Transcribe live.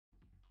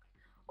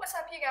What's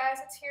up, you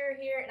guys? It's Hero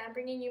here, and I'm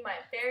bringing you my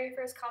very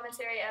first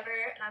commentary ever,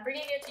 and I'm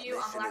bringing it to you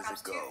on Black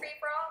Ops 2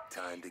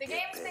 Free-For-All. The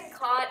game's been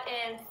caught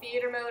in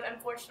theater mode,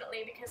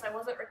 unfortunately, because I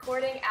wasn't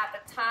recording at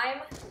the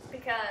time,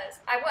 because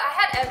I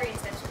had every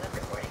intention of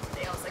recording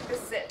today. I was like,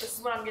 this is it. This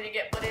is when I'm going to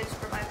get footage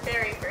for my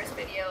very first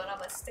video, and I'm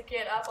going to stick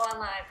it up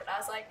online. But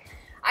I was like,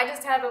 I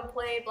just haven't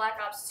played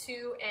Black Ops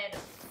 2 in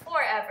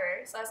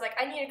forever, so I was like,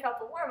 I need a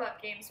couple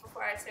warm-up games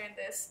before I turn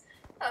this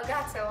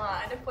Elgato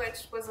on,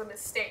 which was a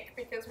mistake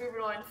because we were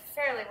doing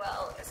fairly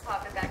well as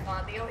hopping back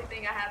on. The only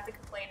thing I have to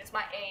complain is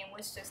my aim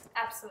was just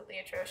absolutely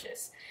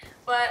atrocious.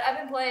 But I've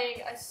been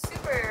playing a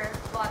super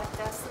lot of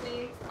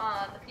Destiny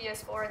on the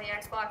PS4 and the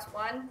Xbox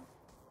One,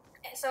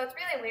 so it's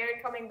really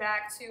weird coming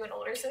back to an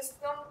older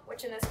system,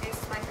 which in this case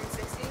is my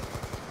 360.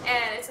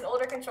 And it's an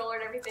older controller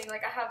and everything.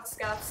 Like, I have the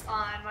scuffs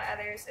on my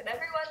others, and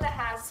everyone that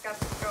has a scuff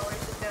controller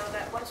should know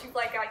that once you've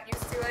like got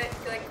used to it,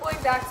 like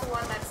going back to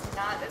one that's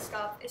not a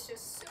scuff, it's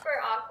just super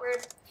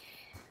awkward.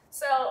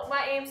 So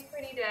my aim's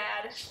pretty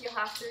bad. You'll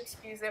have to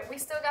excuse it. We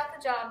still got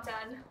the job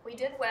done. We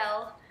did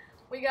well.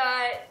 We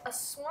got a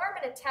swarm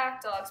and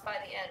attack dogs by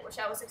the end, which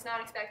I was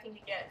not expecting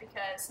to get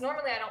because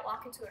normally I don't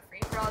walk into a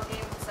free-for-all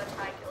game with such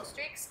high kill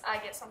streaks. I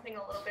get something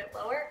a little bit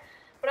lower.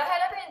 But I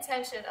had every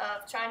intention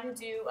of trying to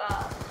do a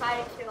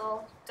high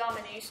kill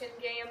domination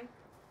game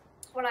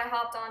when I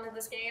hopped onto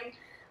this game.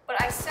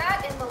 But I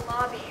sat in the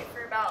lobby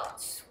for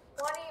about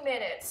 20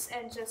 minutes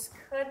and just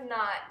could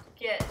not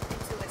get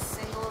into a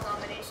single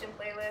domination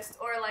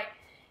playlist or like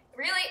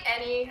really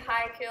any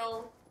high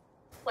kill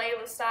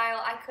playlist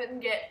style. I couldn't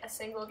get a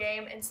single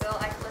game until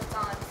I clicked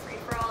on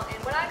free-for-all.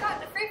 And when I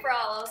got into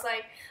free-for-all, I was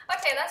like,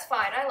 okay, that's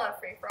fine. I love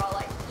free-for-all.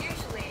 Like,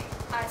 usually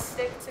I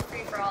stick to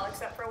free-for-all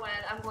except for when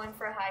I'm going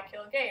for high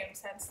kill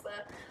games, hence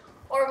the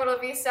orbital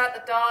VSAT,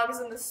 the dogs,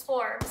 and the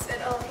swarms.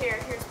 And oh,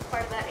 here's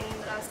part of that aim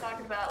that I was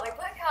talking about. Like,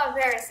 look how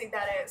embarrassing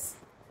that is.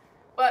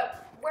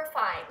 But we're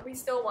fine. We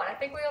still won. I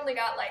think we only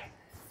got like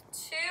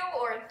 2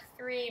 or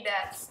 3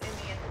 deaths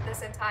in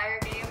this entire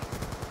game.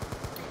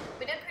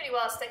 We did pretty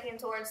well sticking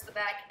towards the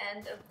back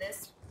end of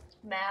this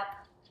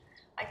map.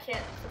 I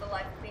can't for the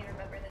life of me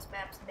remember this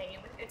map's name.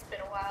 It's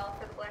been a while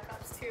for the Black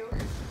Ops 2.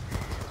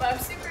 But I'm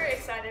super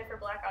excited for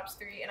Black Ops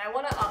 3, and I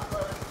want to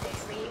upload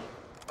daily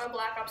when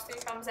Black Ops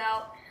 3 comes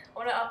out. I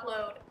want to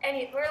upload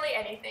really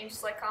anything,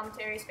 just like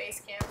commentaries,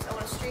 face cams. I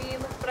want to stream,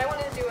 but I want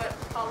to do it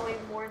probably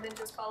more than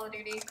just Call of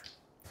Duty.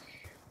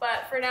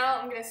 But for now,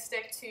 I'm going to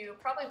stick to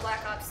probably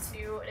Black Ops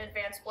 2 and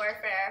Advanced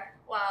Warfare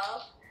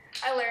while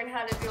I learn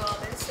how to do all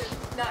this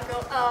and not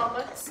go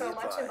so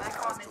much in my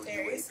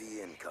commentaries.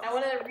 I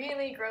want to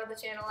really grow the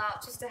channel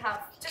out just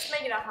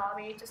make it a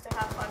hobby, just to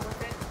have fun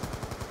with it.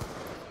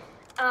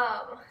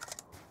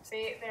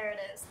 See, there it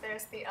is.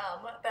 There's the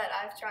that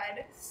I've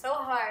tried so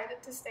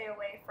hard to stay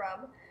away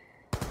from.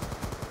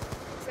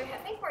 So I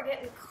think we're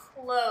getting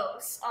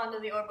close onto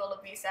the orbital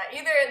VSAT.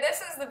 Either this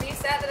is the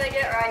VSAT that I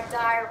get or I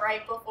die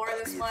right before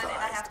this one and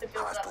I have to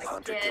build it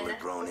up again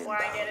before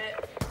I get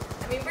it.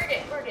 I mean, we're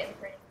getting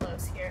pretty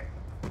close here.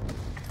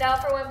 Now,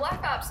 for when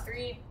Black Ops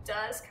 3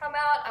 does come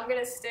out, I'm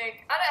gonna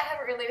stick. I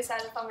haven't really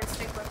decided if I'm gonna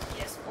stick with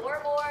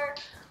PS4 more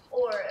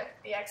or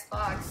the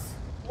Xbox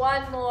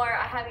One more.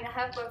 I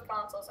have both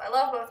consoles. I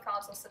love both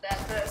consoles to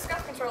death. The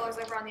scuff controller's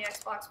over on the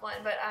Xbox One,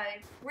 but I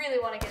really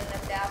want to get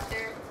an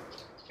adapter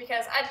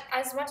because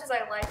as much as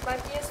I like my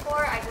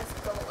PS4, I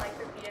just don't like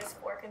the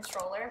PS4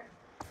 controller.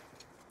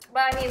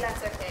 But I mean,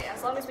 that's okay,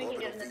 as long as we can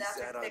get an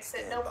adapter to fix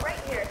it. No, right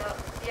here, no.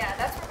 Yeah,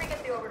 that's where we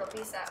get the orbital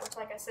VSAT, which,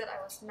 like I said,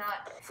 I was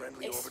not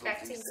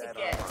expecting to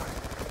get.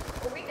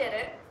 But we did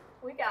it.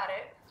 We got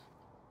it.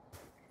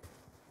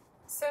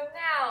 So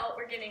now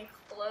we're getting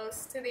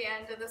close to the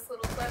end of this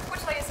little clip,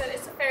 which, like I said,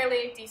 it's a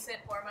fairly decent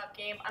warm-up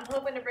game. I'm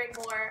hoping to bring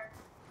more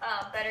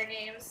better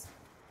games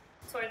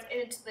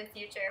into the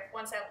future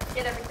once I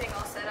get everything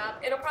all set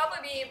up. It'll probably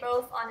be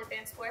both on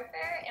Advanced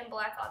Warfare and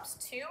Black Ops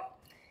 2,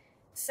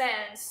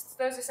 since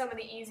those are some of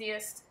the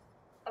easiest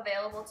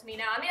available to me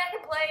now. I mean, I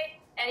can play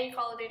any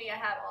Call of Duty. I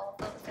have all of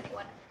them if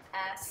anyone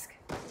asks.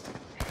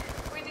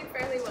 We do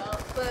fairly well.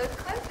 The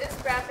clip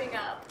is wrapping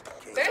up.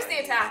 There's the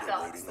attack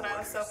dogs that I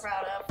was so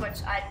proud of,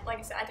 which like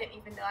I said, I didn't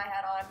even know I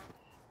had on.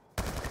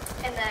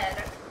 And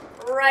then,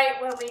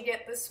 right when we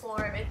get the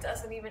swarm, it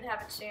doesn't even have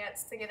a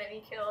chance to get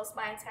any kills.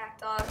 My attack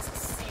dogs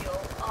seal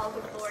all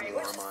the glory,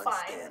 which is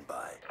fine.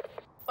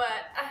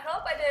 But I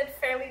hope I did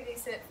fairly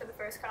decent for the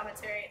first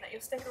commentary and that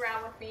you'll stick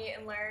around with me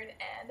and learn.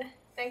 And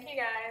thank you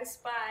guys.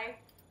 Bye.